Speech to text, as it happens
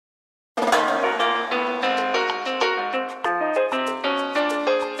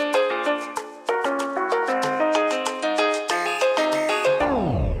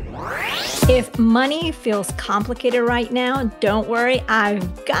money feels complicated right now, don't worry.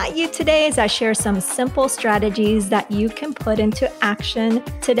 I've got you today as I share some simple strategies that you can put into action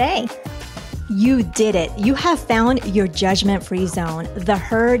today. You did it. You have found your judgment-free zone, the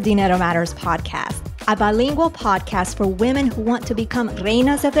Her Dinero Matters podcast, a bilingual podcast for women who want to become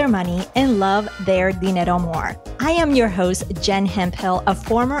reinas of their money and love their dinero more. I am your host, Jen Hemphill, a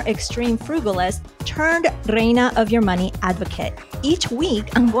former extreme frugalist turned reina of your money advocate. Each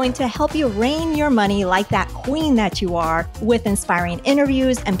week, I'm going to help you reign your money like that queen that you are with inspiring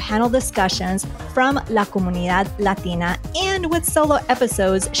interviews and panel discussions from La Comunidad Latina and with solo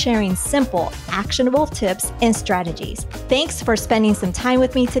episodes sharing simple, actionable tips and strategies. Thanks for spending some time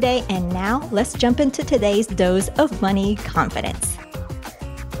with me today. And now let's jump into today's dose of money confidence.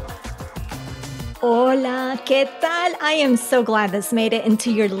 Hola, ¿qué tal? I am so glad this made it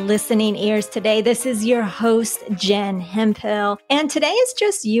into your listening ears today. This is your host, Jen Hemphill, and today is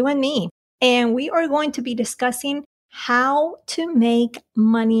just you and me. And we are going to be discussing how to make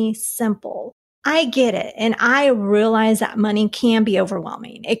money simple. I get it, and I realize that money can be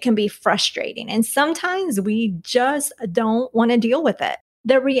overwhelming. It can be frustrating, and sometimes we just don't want to deal with it.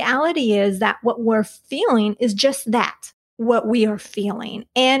 The reality is that what we're feeling is just that. What we are feeling.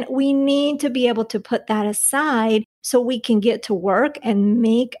 And we need to be able to put that aside so we can get to work and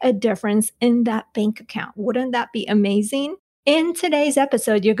make a difference in that bank account. Wouldn't that be amazing? In today's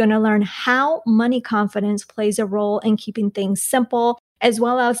episode, you're going to learn how money confidence plays a role in keeping things simple, as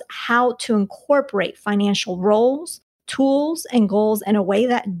well as how to incorporate financial roles, tools, and goals in a way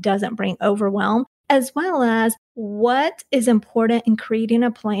that doesn't bring overwhelm, as well as what is important in creating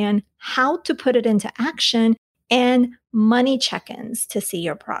a plan, how to put it into action, and money check-ins to see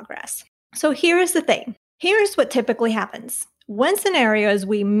your progress. So here's the thing. Here's what typically happens. One scenario is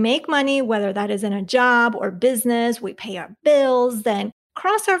we make money, whether that is in a job or business, we pay our bills, then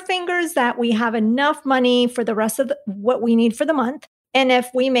cross our fingers that we have enough money for the rest of what we need for the month. And if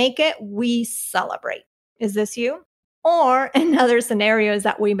we make it, we celebrate. Is this you? Or in other scenarios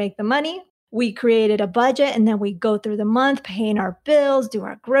that we make the money, we created a budget and then we go through the month paying our bills, do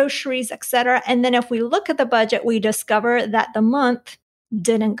our groceries, etc. And then if we look at the budget, we discover that the month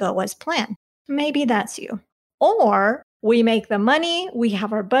didn't go as planned. Maybe that's you. Or we make the money, we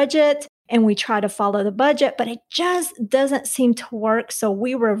have our budget, and we try to follow the budget, but it just doesn't seem to work. So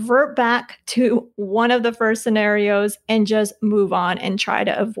we revert back to one of the first scenarios and just move on and try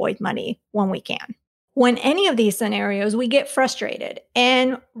to avoid money when we can. When any of these scenarios, we get frustrated,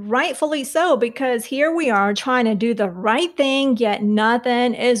 and rightfully so, because here we are trying to do the right thing, yet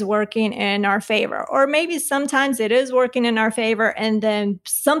nothing is working in our favor. Or maybe sometimes it is working in our favor, and then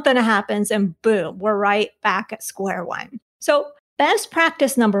something happens and boom, we're right back at square one. So best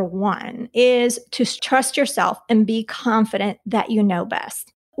practice number one is to trust yourself and be confident that you know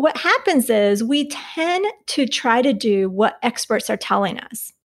best. What happens is we tend to try to do what experts are telling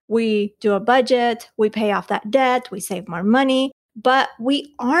us. We do a budget, we pay off that debt, we save more money, but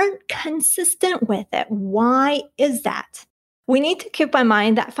we aren't consistent with it. Why is that? We need to keep in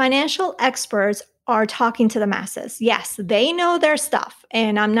mind that financial experts are talking to the masses. Yes, they know their stuff,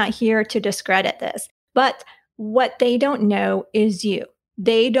 and I'm not here to discredit this, but what they don't know is you.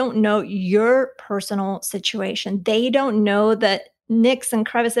 They don't know your personal situation. They don't know the nicks and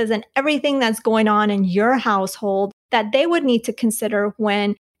crevices and everything that's going on in your household that they would need to consider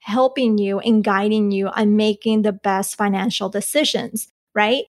when helping you and guiding you on making the best financial decisions,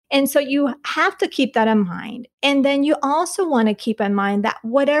 right? And so you have to keep that in mind. And then you also want to keep in mind that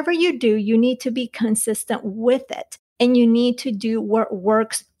whatever you do, you need to be consistent with it. And you need to do what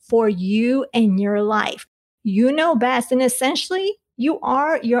works for you and your life. You know best. And essentially, you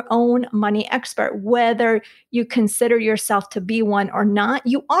are your own money expert. Whether you consider yourself to be one or not,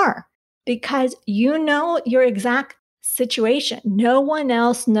 you are. Because you know your exact situation. No one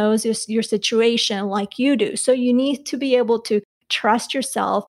else knows your situation like you do. So you need to be able to trust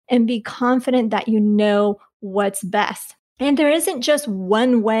yourself and be confident that you know what's best. And there isn't just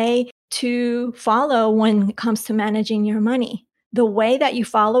one way to follow when it comes to managing your money. The way that you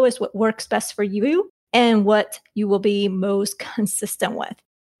follow is what works best for you and what you will be most consistent with.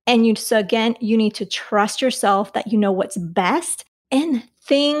 And so again, you need to trust yourself that you know what's best, and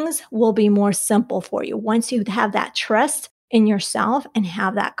things will be more simple for you once you have that trust in yourself and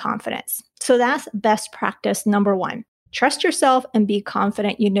have that confidence. So that's best practice number one. Trust yourself and be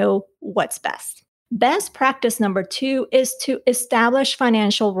confident you know what's best. Best practice number two is to establish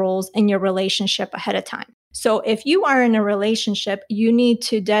financial roles in your relationship ahead of time. So if you are in a relationship, you need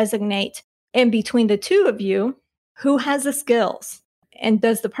to designate in between the two of you who has the skills. And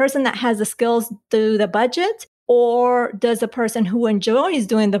does the person that has the skills do the budget? Or does the person who enjoys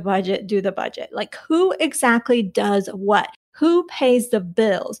doing the budget do the budget? Like, who exactly does what? Who pays the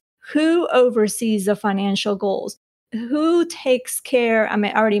bills? Who oversees the financial goals? Who takes care? I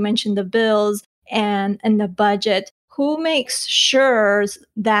mean, I already mentioned the bills and the budget. Who makes sure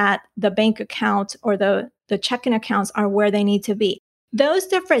that the bank account or the checking accounts are where they need to be? Those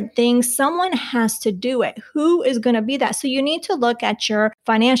different things, someone has to do it. Who is going to be that? So you need to look at your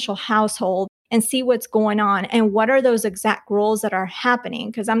financial household and see what's going on and what are those exact roles that are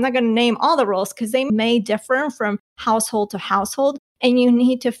happening. Because I'm not going to name all the roles because they may differ from household to household. And you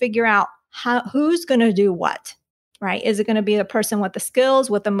need to figure out who's going to do what, right? Is it going to be the person with the skills,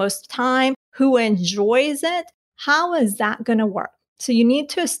 with the most time, who enjoys it? How is that going to work? So you need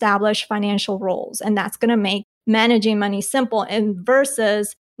to establish financial roles, and that's going to make managing money simple, and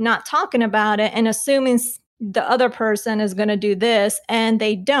versus not talking about it and assuming the other person is going to do this and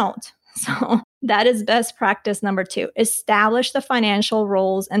they don't. So that is best practice number 2. Establish the financial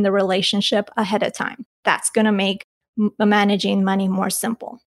roles and the relationship ahead of time. That's going to make managing money more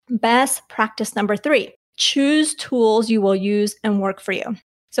simple. Best practice number 3, choose tools you will use and work for you.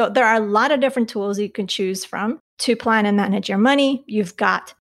 So there are a lot of different tools you can choose from to plan and manage your money. You've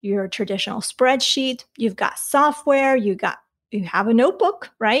got your traditional spreadsheet, you've got software, you have a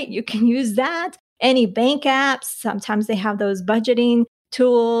notebook, right? You can use that. Any bank apps, sometimes they have those budgeting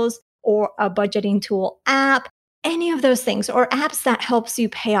tools or a budgeting tool app, any of those things, or apps that helps you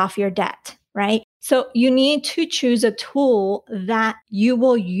pay off your debt, right? So you need to choose a tool that you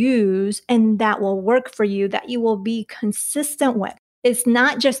will use and that will work for you, that you will be consistent with. It's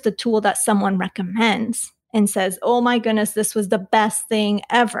not just a tool that someone recommends and says, oh my goodness, this was the best thing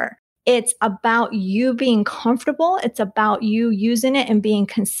ever. It's about you being comfortable. It's about you using it and being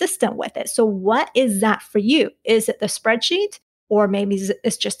consistent with it. So what is that for you? Is it the spreadsheet? Or maybe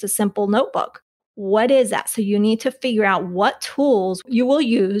it's just a simple notebook. What is that? So you need to figure out what tools you will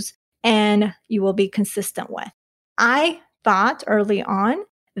use and you will be consistent with. I thought early on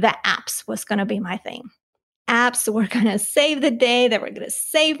that apps was going to be my thing. Apps were going to save the day. They were going to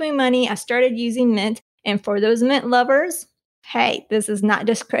save me money. I started using Mint. And for those Mint lovers, hey, this is not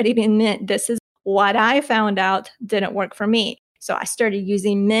discrediting Mint. This is what I found out didn't work for me. So I started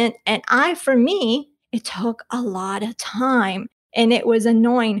using Mint. And for me, it took a lot of time. And it was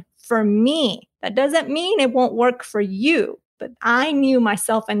annoying for me. That doesn't mean it won't work for you. But I knew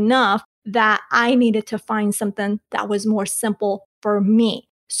myself enough that I needed to find something that was more simple for me.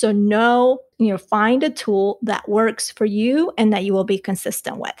 So find a tool that works for you and that you will be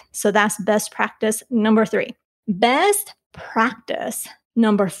consistent with. So that's best practice number 3. Best practice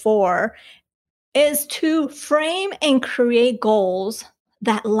number 4 is to frame and create goals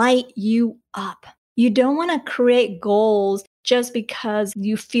that light you up. You don't want to create goals just because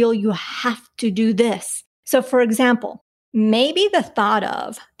you feel you have to do this. So for example, maybe the thought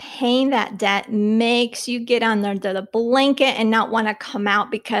of paying that debt makes you get under the blanket and not want to come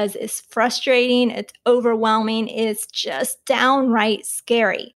out because it's frustrating, it's overwhelming, it's just downright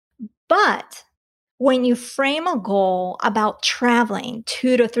scary. But when you frame a goal about traveling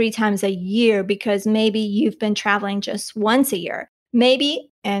 2 to 3 times a year, because maybe you've been traveling just once a year, maybe,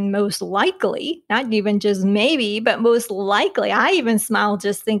 and most likely, not even just maybe, but most likely, I even smile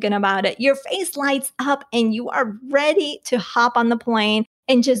just thinking about it. Your face lights up and you are ready to hop on the plane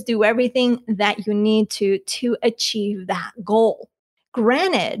and just do everything that you need to achieve that goal.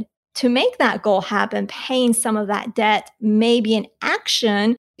 Granted, to make that goal happen, paying some of that debt may be an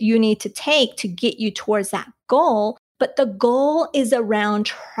action you need to take to get you towards that goal, but the goal is around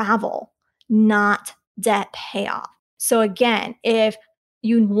travel, not debt payoff. So again, if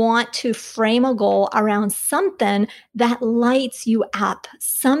you want to frame a goal around something that lights you up,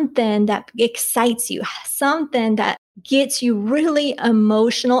 something that excites you, something that gets you really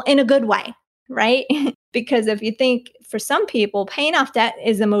emotional in a good way, right? Because if you think for some people, paying off debt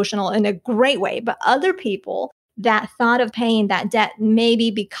is emotional in a great way, but other people, that thought of paying that debt, maybe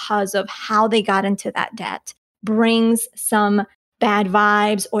because of how they got into that debt, brings some bad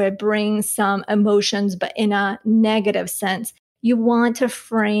vibes or it brings some emotions, but in a negative sense. You want to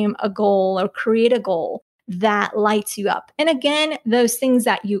frame a goal or create a goal that lights you up. And again, those things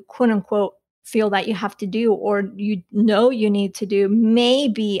that you quote unquote feel that you have to do or you need to do may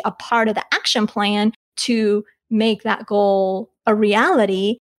be a part of the action plan to make that goal a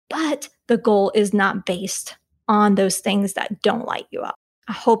reality, but the goal is not based on those things that don't light you up.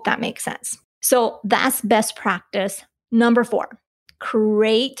 I hope that makes sense. So that's best practice number 4.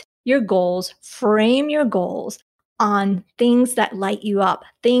 Create your goals, frame your goals on things that light you up,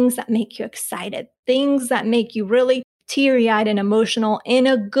 things that make you excited, things that make you really teary-eyed and emotional in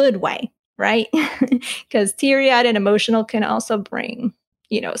a good way, right? Because teary-eyed and emotional can also bring,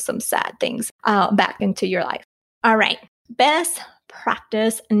 some sad things back into your life. All right. Best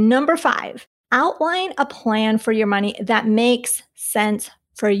practice number 5, outline a plan for your money that makes sense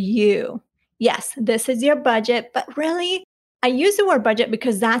for you. Yes, this is your budget, but really, I use the word budget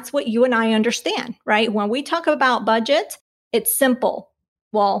because that's what you and I understand, right? When we talk about budget, it's simple.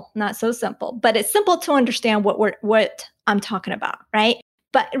 Well, not so simple, but it's simple to understand what I'm talking about, right?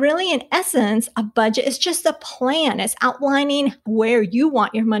 But really, in essence, a budget is just a plan. It's outlining where you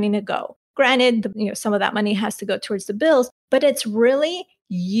want your money to go. Granted, some of that money has to go towards the bills, but it's really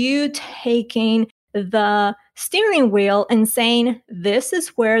you taking the steering wheel and saying, this is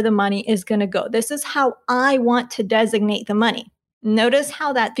where the money is going to go. This is how I want to designate the money. Notice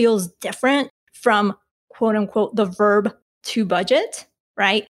how that feels different from quote unquote the verb to budget,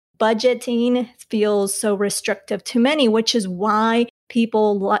 right? Budgeting feels so restrictive to many, which is why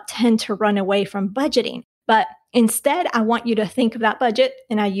people tend to run away from budgeting. But instead, I want you to think of that budget.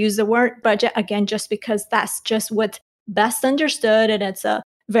 And I use the word budget again, just because that's just what's best understood. And it's a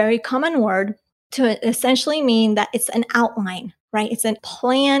very common word to essentially mean that it's an outline, right? It's a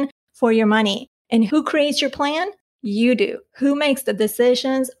plan for your money. And who creates your plan? You do. Who makes the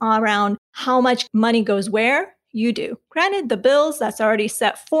decisions around how much money goes where? You do. Granted, the bills, that's already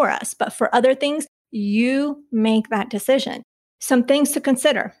set for us. But for other things, you make that decision. Some things to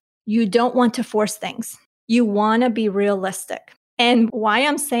consider. You don't want to force things. You want to be realistic. And why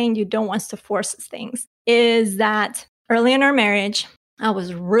I'm saying you don't want to force things is that early in our marriage, I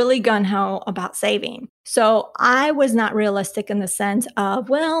was really gung-ho about saving. So I was not realistic in the sense of,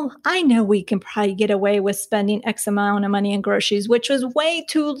 well, I know we can probably get away with spending X amount of money in groceries, which was way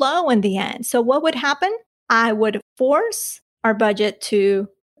too low in the end. So what would happen? I would force our budget to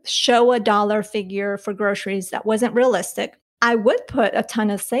show a dollar figure for groceries that wasn't realistic. I would put a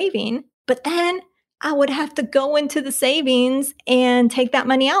ton of saving, but then I would have to go into the savings and take that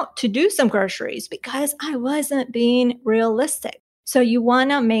money out to do some groceries because I wasn't being realistic. So you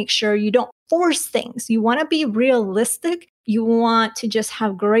want to make sure you don't force things. You want to be realistic. You want to just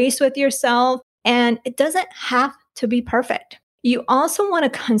have grace with yourself, and it doesn't have to be perfect. You also want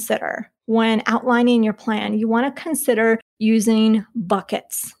to consider when outlining your plan, you want to consider using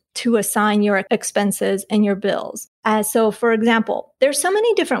buckets to assign your expenses and your bills. So for example, there's so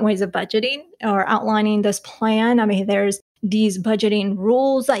many different ways of budgeting or outlining this plan. I mean, there's these budgeting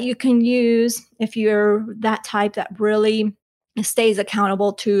rules that you can use if you're that type that really stays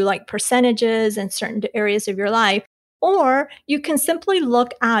accountable to like percentages in certain areas of your life. Or you can simply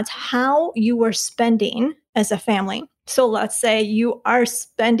look at how you are spending as a family. So let's say you are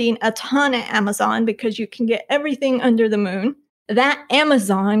spending a ton at Amazon because you can get everything under the moon. That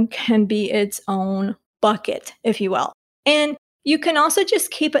Amazon can be its own bucket, if you will. And you can also just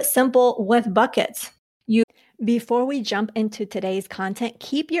keep it simple with buckets. Before we jump into today's content,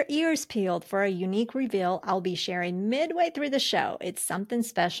 keep your ears peeled for a unique reveal I'll be sharing midway through the show. It's something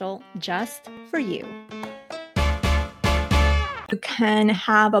special just for you. You can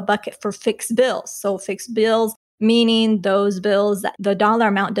have a bucket for fixed bills. So fixed bills, meaning those bills that the dollar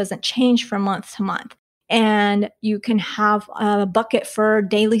amount doesn't change from month to month. And you can have a bucket for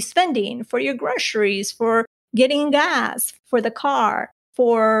daily spending, for your groceries, for getting gas, for the car,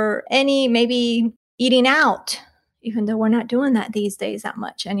 for any maybe eating out, even though we're not doing that these days that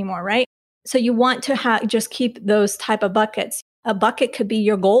much anymore, right? So you want to just keep those type of buckets. A bucket could be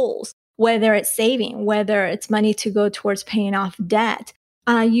your goals, whether it's saving, whether it's money to go towards paying off debt.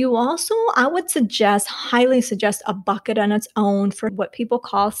 You also, I would highly suggest a bucket on its own for what people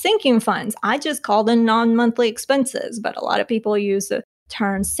call sinking funds. I just call them non-monthly expenses, but a lot of people use the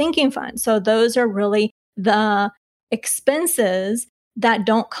term sinking fund. So those are really the expenses that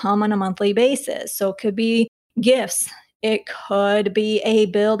don't come on a monthly basis. So it could be gifts. It could be a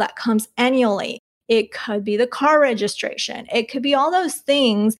bill that comes annually. It could be the car registration. It could be all those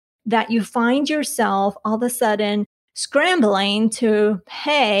things that you find yourself all of a sudden scrambling to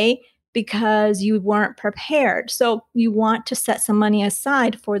pay because you weren't prepared. So you want to set some money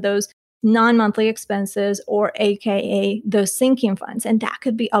aside for those non-monthly expenses, or AKA those sinking funds. And that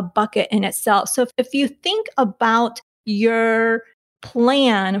could be a bucket in itself. So if you think about your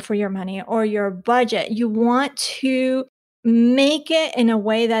plan for your money or your budget, you want to make it in a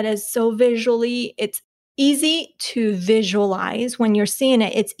way that is so visually, it's easy to visualize. When you're seeing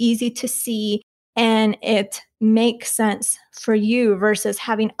it, it's easy to see and it makes sense for you versus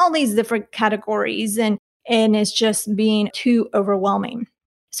having all these different categories and it's just being too overwhelming.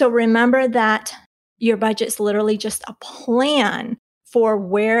 So remember that your budget's literally just a plan for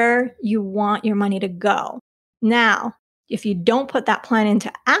where you want your money to go. Now, If you don't put that plan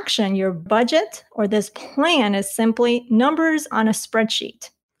into action, your budget or this plan is simply numbers on a spreadsheet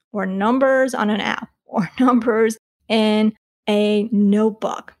or numbers on an app or numbers in a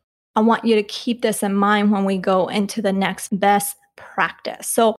notebook. I want you to keep this in mind when we go into the next best practice.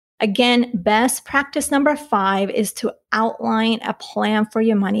 So again, best practice number 5 is to outline a plan for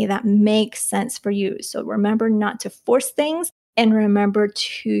your money that makes sense for you. So remember not to force things and remember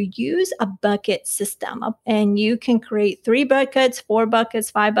to use a bucket system. And you can create 3 buckets, 4 buckets,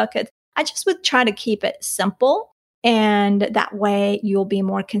 5 buckets. I just would try to keep it simple, and that way you'll be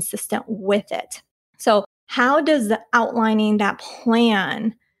more consistent with it. So how does the outlining that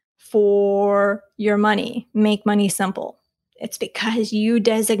plan for your money make money simple? It's because you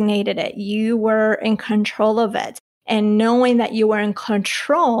designated it. You were in control of it. And knowing that you were in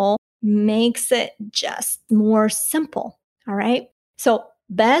control makes it just more simple. All right. So,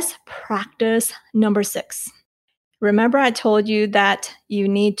 best practice number 6. Remember, I told you that you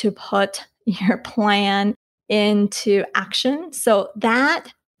need to put your plan into action. So,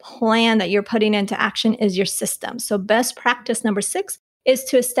 that plan that you're putting into action is your system. So, best practice number 6 is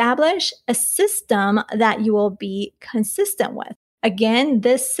to establish a system that you will be consistent with. Again,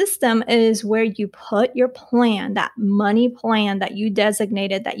 this system is where you put your plan, that money plan that you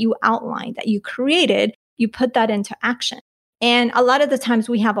designated, that you outlined, that you created, you put that into action. And a lot of the times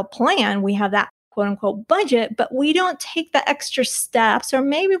we have a plan, we have that quote unquote budget, but we don't take the extra steps, or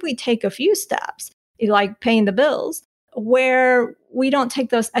maybe we take a few steps, like paying the bills, where we don't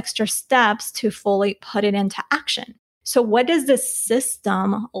take those extra steps to fully put it into action. So what does this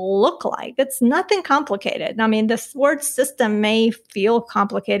system look like? It's nothing complicated. I mean, this word system may feel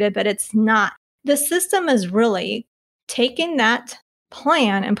complicated, but it's not. The system is really taking that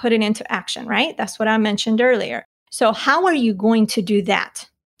plan and putting it into action, right? That's what I mentioned earlier. So how are you going to do that?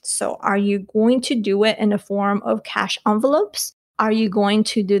 So are you going to do it in the form of cash envelopes? Are you going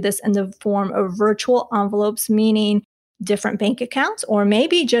to do this in the form of virtual envelopes, meaning different bank accounts, or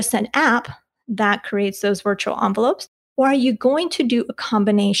maybe just an app that creates those virtual envelopes? Or are you going to do a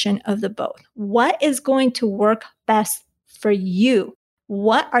combination of the both? What is going to work best for you?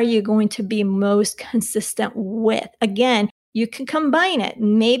 What are you going to be most consistent with? Again, you can combine it.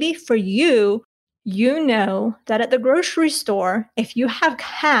 Maybe for you, you know that at the grocery store, if you have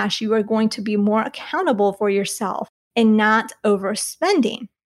cash, you are going to be more accountable for yourself and not overspending,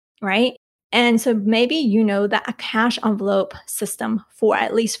 right? And so maybe you know that a cash envelope system for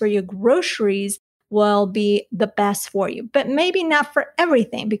at least for your groceries will be the best for you, but maybe not for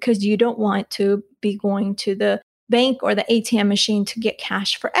everything because you don't want to be going to the bank or the ATM machine to get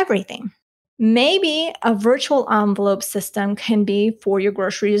cash for everything. Maybe a virtual envelope system can be for your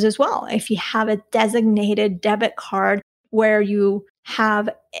groceries as well. If you have a designated debit card where you have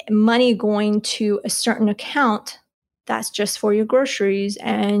money going to a certain account, that's just for your groceries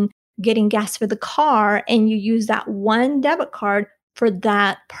and getting gas for the car, and you use that one debit card for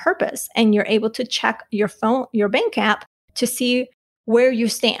that purpose, and you're able to check your phone, your bank app to see where you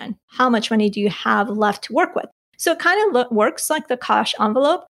stand. How much money do you have left to work with? So it kind of works like the cash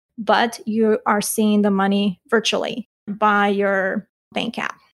envelope, but you are seeing the money virtually by your bank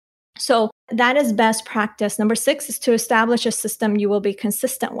app. So that is best practice. Number 6 is to establish a system you will be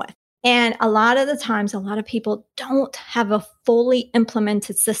consistent with. And a lot of the times, a lot of people don't have a fully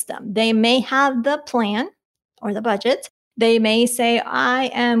implemented system. They may have the plan or the budget. They may say, I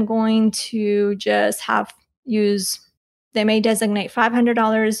am going to just they may designate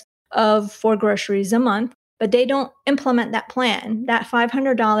 $500 for groceries a month, but they don't implement that plan. That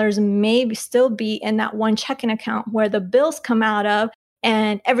 $500 may still be in that one checking account where the bills come out of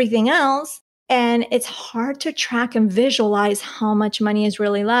and everything else. And it's hard to track and visualize how much money is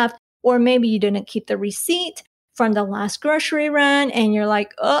really left. Or maybe you didn't keep the receipt from the last grocery run and you're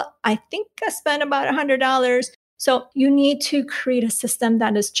like, oh, I think I spent about $100. So you need to create a system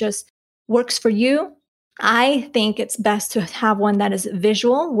that is just works for you. I think it's best to have one that is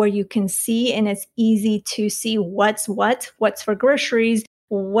visual, where you can see and it's easy to see what's for groceries,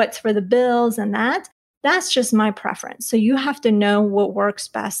 what's for the bills, and that's just my preference. So you have to know what works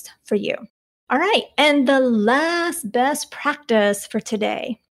best for you. All right. And the last best practice for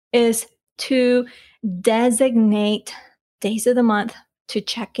today is to designate days of the month to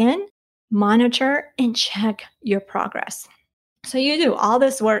check in, monitor, and check your progress. So you do all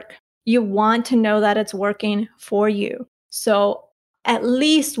this work. You want to know that it's working for you. So at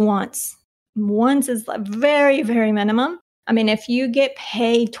least once. Once is very, very minimum. I mean, if you get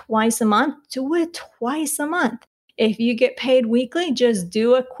paid twice a month, do it twice a month. If you get paid weekly, just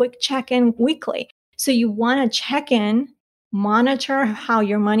do a quick check-in weekly. So you want to check in, monitor how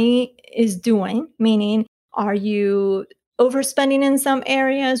your money is doing, meaning are you overspending in some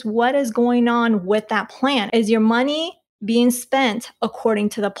areas? What is going on with that plan? Is your money being spent according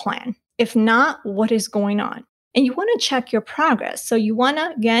to the plan? If not, what is going on? And you want to check your progress. So you want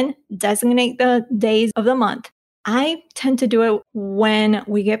to, again, designate the days of the month. I tend to do it when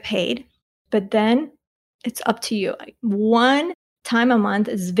we get paid, but then it's up to you. Like one time a month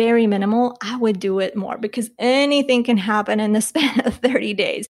is very minimal. I would do it more because anything can happen in the span of 30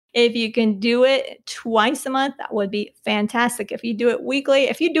 days. If you can do it twice a month, that would be fantastic. If you do it weekly,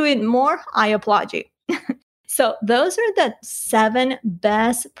 if you do it more, I applaud you. So those are the 7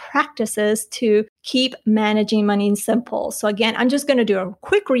 best practices to keep managing money simple. So again, I'm just going to do a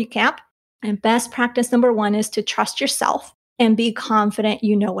quick recap. And best practice number 1 is to trust yourself and be confident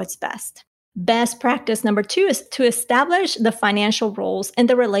you know what's best. Best practice number 2 is to establish the financial roles in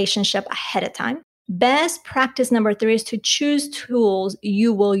the relationship ahead of time. Best practice number 3 is to choose tools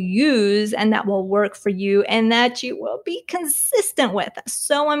you will use and that will work for you and that you will be consistent with. That's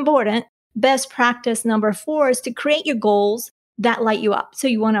so important. Best practice number 4 is to create your goals that light you up. So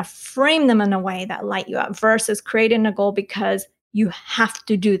you want to frame them in a way that light you up versus creating a goal because you have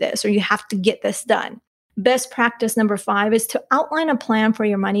to do this or you have to get this done. Best practice number 5 is to outline a plan for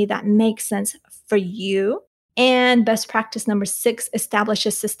your money that makes sense for you. And best practice number 6, establish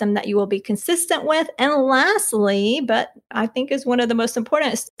a system that you will be consistent with. And lastly, but I think is one of the most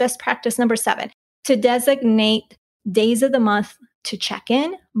important, is best practice number 7, to designate days of the month to check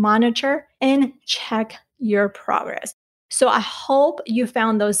in, monitor, and check your progress. So I hope you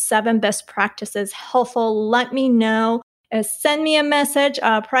found those 7 best practices helpful. Let me know. Send me a message,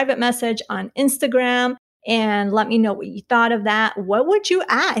 a private message on Instagram, and let me know what you thought of that. What would you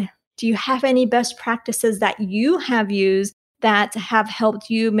add? Do you have any best practices that you have used that have helped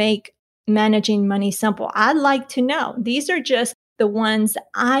you make managing money simple? I'd like to know. These are just the ones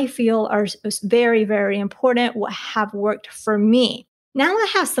I feel are very, very important, what have worked for me. Now I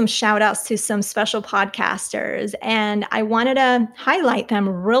have some shout outs to some special podcasters, and I wanted to highlight them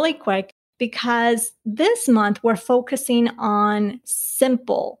really quick because this month we're focusing on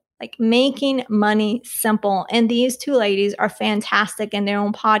simple, like making money simple. And these 2 ladies are fantastic in their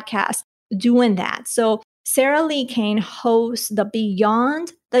own podcast doing that. So Sarah Lee Kane hosts the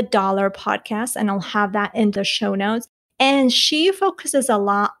Beyond the Dollar podcast, and I'll have that in the show notes. And she focuses a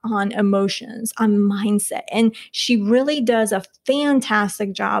lot on emotions, on mindset. And she really does a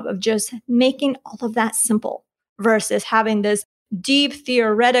fantastic job of just making all of that simple versus having this deep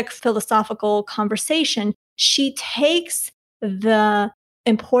theoretic philosophical conversation. She takes the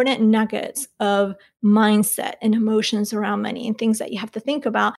important nuggets of mindset and emotions around money and things that you have to think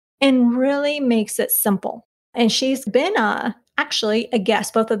about and really makes it simple. And she's been actually a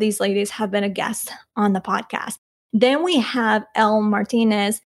guest. Both of these ladies have been a guest on the podcast. Then we have Elle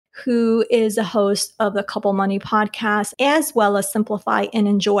Martinez, who is a host of the Couple Money podcast, as well as Simplify and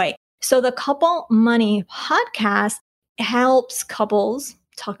Enjoy. So the Couple Money podcast helps couples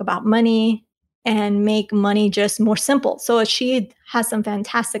talk about money and make money just more simple. So she has some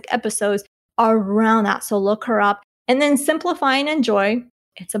fantastic episodes around that. So look her up. And then Simplify and Enjoy,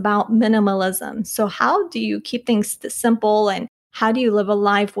 it's about minimalism. So how do you keep things simple and how do you live a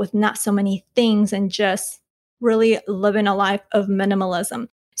life with not so many things and just really living a life of minimalism?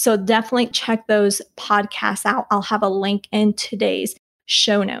 So definitely check those podcasts out. I'll have a link in today's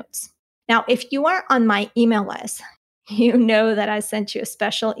show notes. Now, if you are on my email list, you know that I sent you a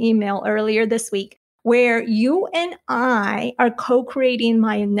special email earlier this week where you and I are co-creating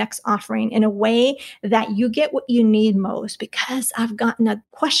my next offering in a way that you get what you need most, because I've gotten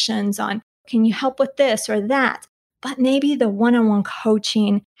questions on, can you help with this or that? But maybe the one-on-one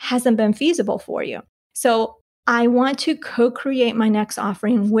coaching hasn't been feasible for you. So I want to co-create my next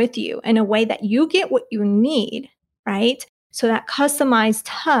offering with you in a way that you get what you need, right? So that customized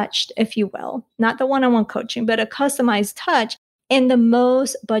touch, if you will, not the one-on-one coaching, but a customized touch in the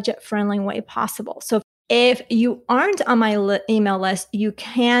most budget-friendly way possible. So if you aren't on my email list, you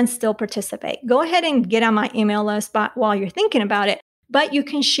can still participate. Go ahead and get on my email list while you're thinking about it, but you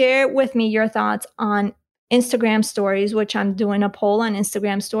can share with me your thoughts on Instagram stories, which I'm doing a poll on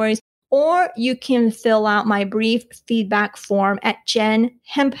Instagram stories, or you can fill out my brief feedback form at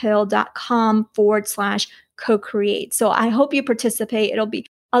jenhemphill.com/co-create. So I hope you participate. It'll be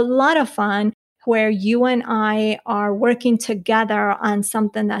a lot of fun where you and I are working together on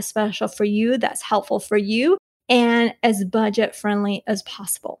something that's special for you, that's helpful for you, and as budget friendly as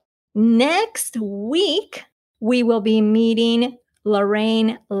possible. Next week, we will be meeting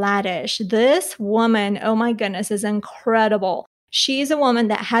Lorraine Laddish. This woman, oh my goodness, is incredible. She's a woman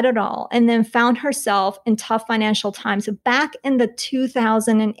that had it all and then found herself in tough financial times back in the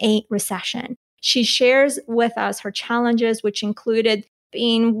 2008 recession. She shares with us her challenges, which included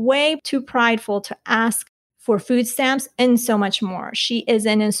being way too prideful to ask for food stamps and so much more. She is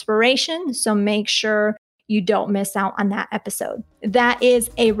an inspiration, so make sure you don't miss out on that episode. That is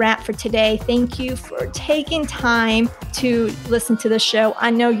a wrap for today. Thank you for taking time to listen to the show. I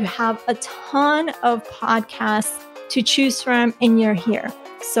know you have a ton of podcasts to choose from and you're here.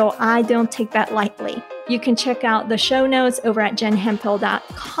 So I don't take that lightly. You can check out the show notes over at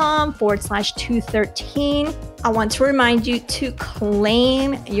jenhemphill.com/213. I want to remind you to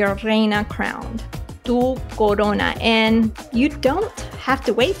claim your Reina crown, tu corona. And you don't have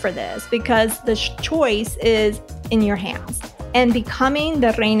to wait for this because the choice is in your hands. And becoming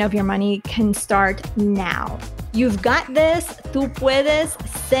the reina of your money can start now. You've got this. Tú puedes.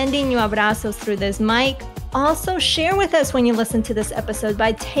 Sending you abrazos through this mic. Also, share with us when you listen to this episode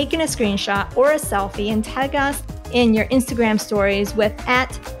by taking a screenshot or a selfie and tag us in your Instagram stories with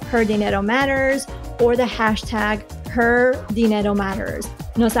 @HerDineroMatters or the hashtag HerDineroMatters.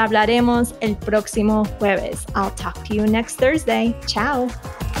 Nos hablaremos el próximo jueves. I'll talk to you next Thursday. Ciao.